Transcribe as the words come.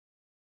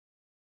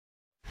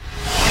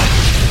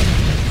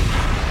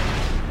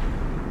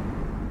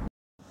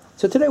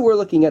So today we're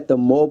looking at the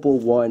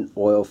Mobil 1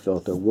 oil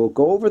filter. We'll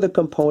go over the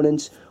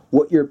components,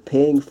 what you're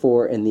paying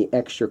for and the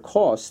extra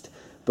cost,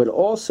 but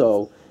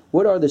also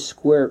what are the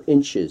square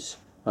inches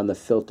on the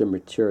filter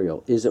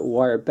material. Is it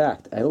wire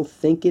backed? I don't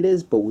think it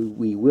is, but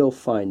we will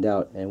find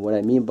out. And what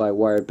I mean by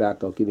wire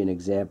backed, I'll give you an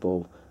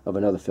example of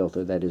another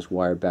filter that is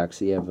wire backed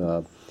so you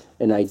have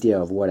an idea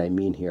of what I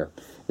mean here.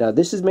 Now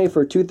this is made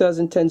for a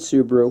 2010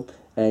 Subaru,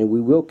 and we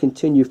will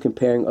continue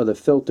comparing other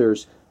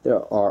filters that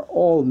are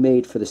all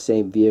made for the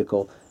same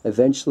vehicle.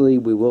 Eventually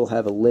we will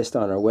have a list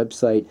on our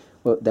website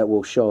that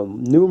will show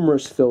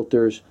numerous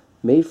filters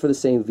made for the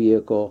same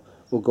vehicle.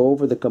 We'll go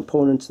over the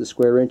components, the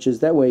square inches.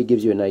 That way it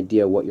gives you an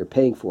idea of what you're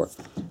paying for.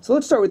 So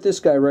let's start with this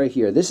guy right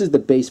here. This is the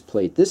base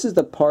plate. This is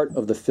the part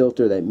of the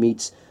filter that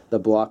meets the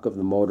block of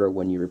the motor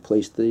when you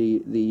replace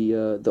the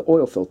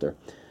oil filter.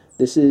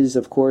 This is,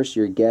 of course,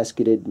 your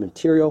gasketed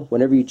material.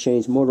 Whenever you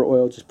change motor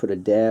oil, just put a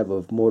dab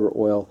of motor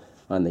oil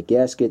on the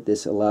gasket.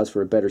 This allows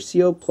for a better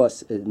seal,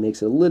 plus it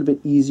makes it a little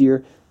bit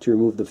easier to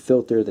remove the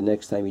filter the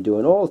next time you do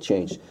an oil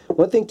change.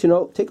 One thing to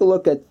note, take a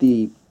look at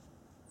the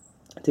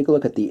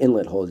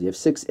inlet holes. You have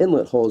 6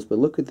 inlet holes, but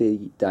look at the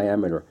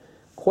diameter.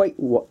 Quite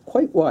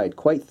wide,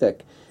 quite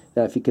thick.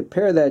 Now if you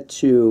compare that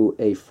to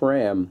a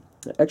Fram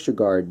extra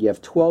guard, you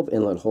have 12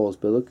 inlet holes,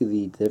 but look at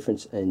the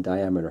difference in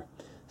diameter.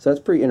 So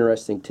that's pretty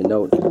interesting to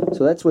note.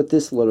 So that's what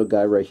this little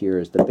guy right here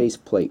is, the base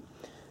plate.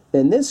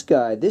 Then this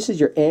guy, this is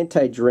your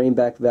anti-drain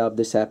back valve.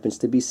 This happens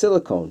to be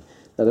silicone.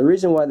 Now the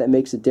reason why that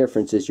makes a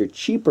difference is your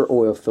cheaper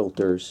oil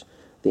filters,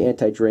 the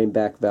anti-drain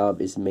back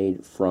valve is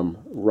made from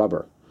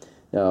rubber.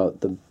 Now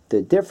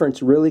the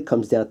difference really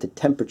comes down to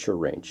temperature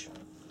range.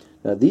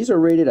 Now these are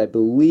rated, I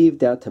believe,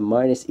 down to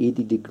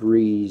 -80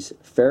 degrees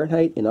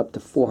Fahrenheit and up to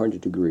 400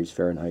 degrees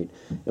Fahrenheit.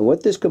 And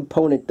what this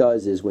component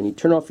does is when you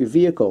turn off your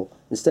vehicle,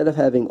 instead of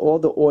having all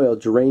the oil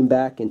drain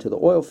back into the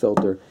oil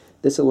filter,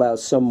 this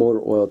allows some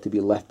motor oil to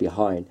be left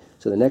behind.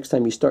 So the next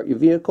time you start your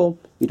vehicle,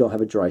 you don't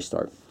have a dry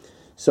start.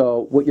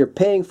 So what you're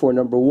paying for,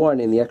 number one,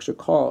 in the extra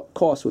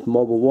cost with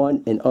Mobil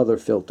 1 and other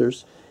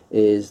filters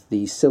is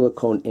the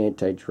silicone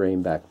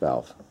anti-drain back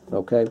valve.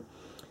 Okay?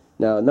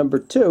 Now number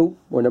 2,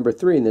 or number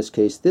 3 in this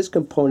case, this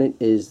component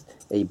is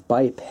a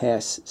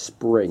bypass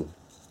spring.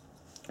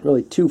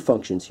 Really 2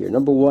 functions here.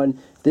 Number 1,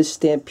 this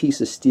stamped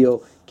piece of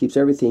steel keeps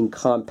everything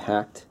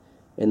compact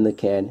in the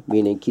can,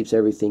 meaning keeps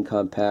everything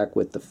compact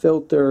with the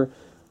filter,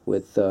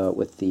 with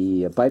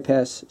the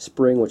bypass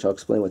spring, which I'll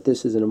explain what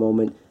this is in a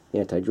moment, the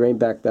anti-drain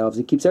back valves.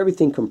 It keeps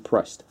everything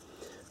compressed.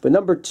 But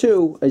number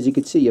 2, as you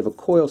can see, you have a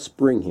coil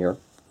spring here,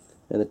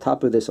 and the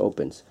top of this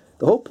opens.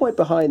 The whole point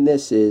behind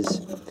this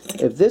is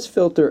if this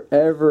filter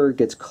ever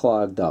gets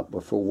clogged up,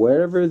 or for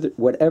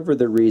whatever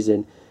the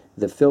reason,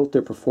 the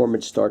filter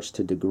performance starts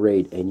to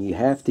degrade, and you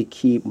have to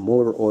keep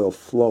motor oil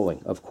flowing,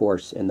 of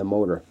course, in the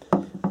motor.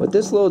 What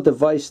this little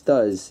device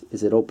does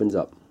is it opens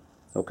up.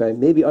 Okay,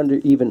 maybe under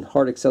even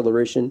hard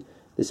acceleration,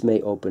 this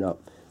may open up.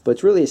 But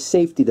it's really a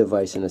safety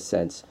device in a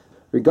sense.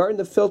 Regarding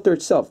the filter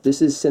itself, this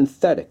is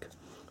synthetic.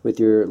 With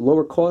your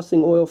lower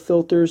costing oil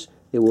filters,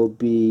 it will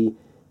be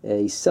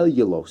a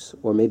cellulose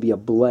or maybe a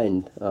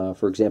blend.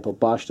 For example,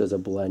 Bosch does a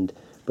blend,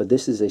 but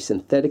this is a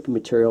synthetic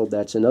material.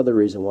 That's another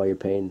reason why you're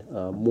paying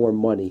more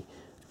money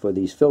for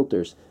these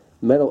filters.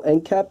 Metal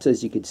end caps,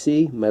 as you can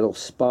see, metal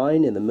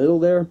spine in the middle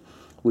there.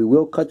 We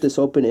will cut this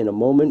open in a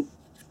moment,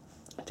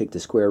 take the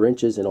square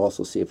inches, and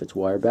also see if it's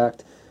wire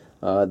backed.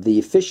 The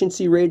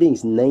efficiency rating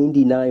is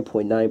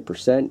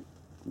 99.9%.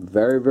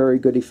 Very, very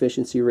good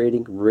efficiency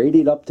rating,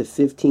 rated up to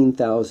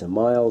 15,000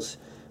 miles.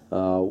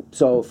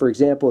 So for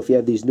example, if you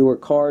have these newer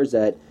cars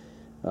that,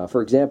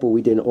 for example,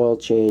 we did an oil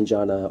change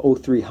on a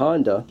 03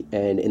 Honda,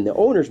 and in the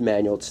owner's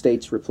manual it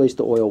states replace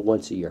the oil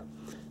once a year.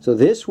 So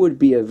this would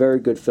be a very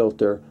good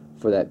filter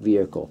for that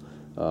vehicle.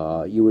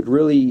 You would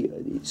really,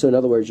 so in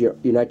other words, you're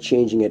not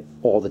changing it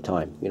all the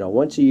time. You know,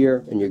 once a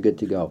year and you're good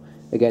to go.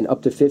 Again,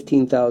 up to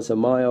 15,000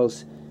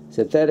 miles,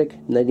 synthetic,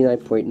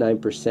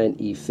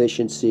 99.9%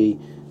 efficiency,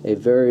 a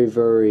very,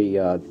 very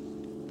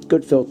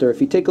good filter.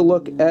 If you take a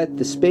look at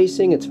the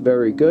spacing, it's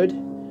very good.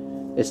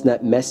 It's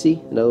not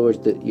messy. In other words,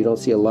 you don't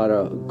see a lot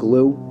of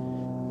glue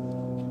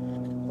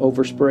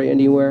overspray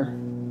anywhere.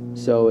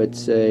 So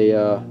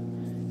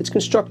it's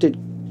constructed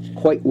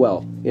quite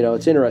well. You know,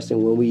 it's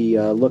interesting when we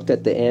looked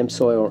at the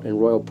Amsoil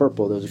and Royal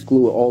Purple, there was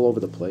glue all over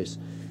the place.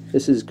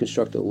 This is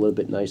constructed a little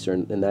bit nicer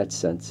in that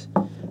sense.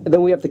 And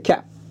then we have the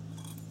cap.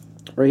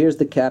 Right here's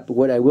the cap.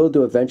 What I will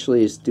do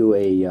eventually is do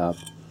a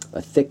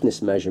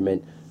thickness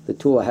measurement. The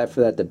tool I have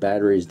for that, the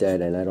battery is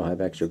dead, and I don't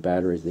have extra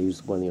batteries. They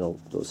use one, you know,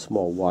 those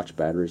small watch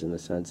batteries in a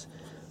sense.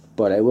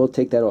 But I will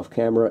take that off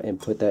camera and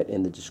put that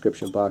in the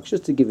description box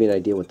just to give you an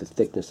idea what the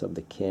thickness of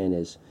the can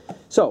is.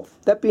 So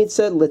that being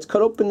said, let's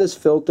cut open this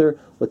filter.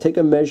 We'll take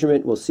a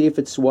measurement. We'll see if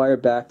it's wire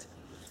backed,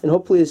 and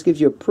hopefully this gives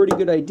you a pretty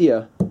good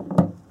idea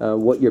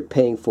what you're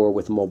paying for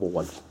with Mobil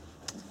 1.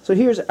 So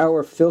here's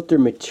our filter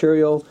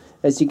material.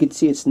 As you can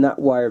see, it's not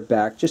wire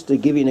backed. Just to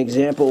give you an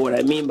example what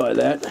I mean by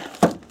that,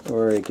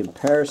 or a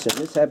comparison,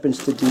 this happens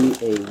to be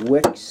a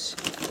Wix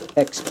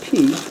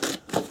XP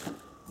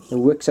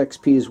And Wix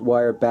XP is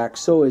wire back.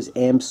 So is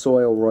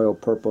Amsoil Royal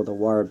Purple, the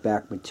wire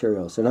back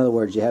material. So in other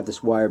words, you have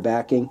this wire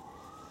backing.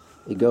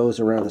 It goes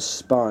around the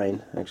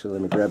spine. Actually,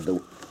 let me grab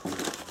the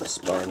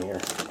spine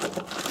here.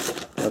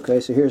 Okay,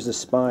 so here's the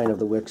spine of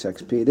the Wix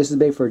XP. This is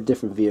made for a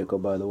different vehicle,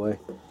 by the way.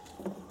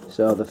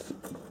 So the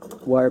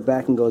wire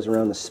backing goes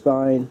around the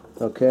spine,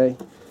 okay?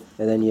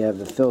 And then you have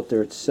the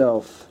filter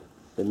itself,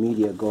 the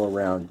media go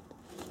around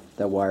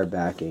that wire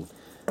backing.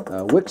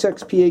 Wix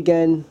XP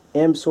again,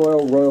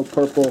 Amsoil, Royal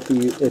Purple.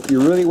 If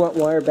you really want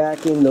wire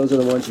backing, those are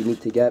the ones you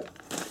need to get.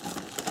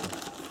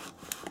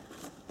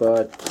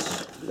 But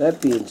that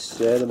being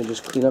said, let me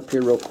just clean up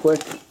here real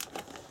quick.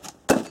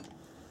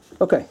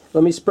 Okay,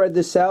 let me spread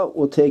this out.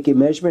 We'll take a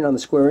measurement on the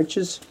square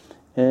inches,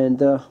 and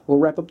we'll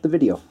wrap up the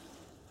video.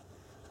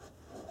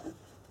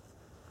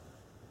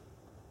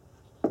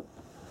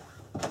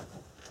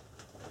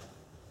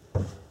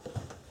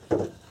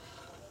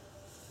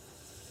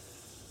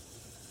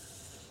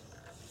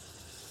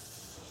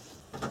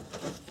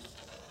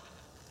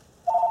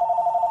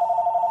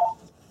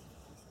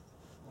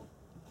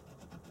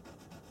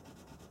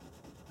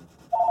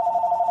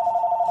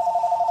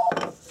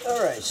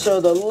 Alright, so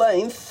the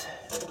length,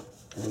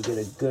 let me get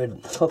a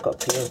good hook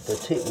up here with the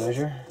tape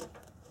measure.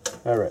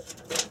 Alright,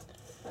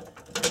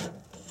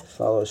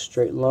 follow a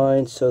straight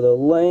line. So the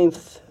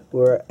length,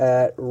 we're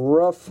at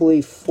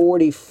roughly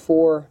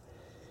 44,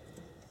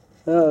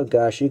 oh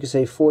gosh, you could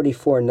say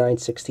 44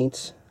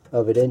 9/16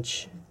 of an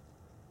inch.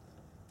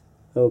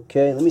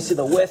 Okay, let me see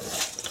the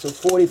width. So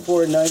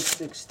 44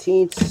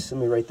 9/16,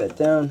 let me write that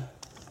down.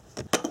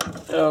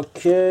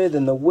 Okay,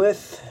 then the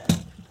width.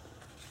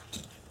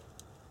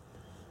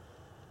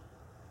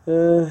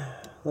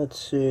 Let's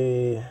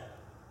see,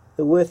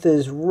 the width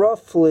is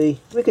roughly,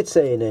 we could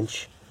say an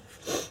inch.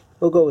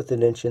 We'll go with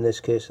an inch in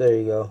this case. There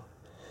you go.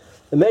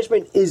 The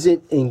measurement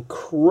isn't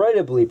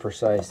incredibly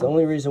precise. The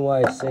only reason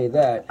why I say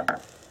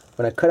that,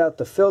 when I cut out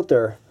the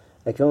filter,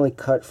 I can only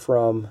cut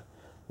from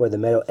where the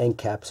metal end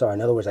caps are. In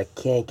other words, I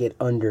can't get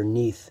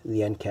underneath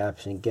the end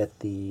caps and get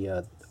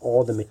the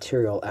all the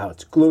material out.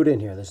 It's glued in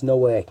here. There's no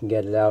way I can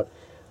get it out.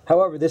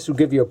 However, this will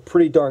give you a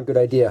pretty darn good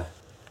idea.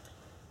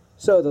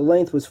 So the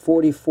length was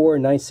 44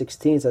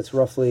 9/16. That's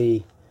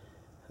roughly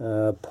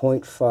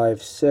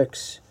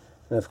 0.56,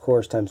 and of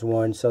course times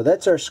 1. So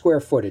that's our square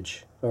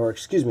footage, or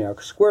excuse me, our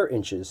square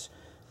inches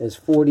is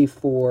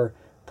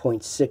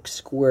 44.6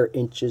 square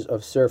inches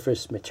of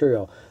surface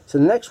material. So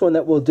the next one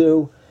that we'll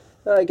do,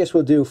 I guess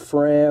we'll do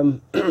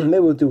Fram. Maybe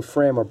we'll do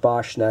Fram or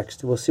Bosch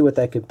next. We'll see what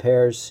that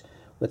compares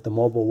with the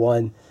Mobil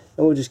one,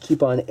 and we'll just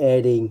keep on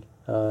adding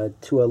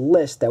to a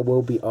list that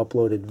will be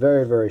uploaded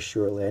very, very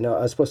shortly. I know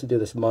I was supposed to do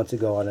this months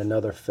ago on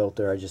another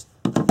filter. I just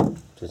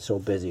been so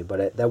busy,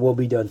 but that will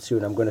be done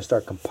soon. I'm going to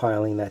start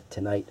compiling that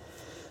tonight.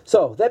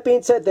 So that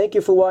being said, thank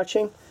you for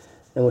watching,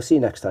 and we'll see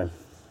you next time.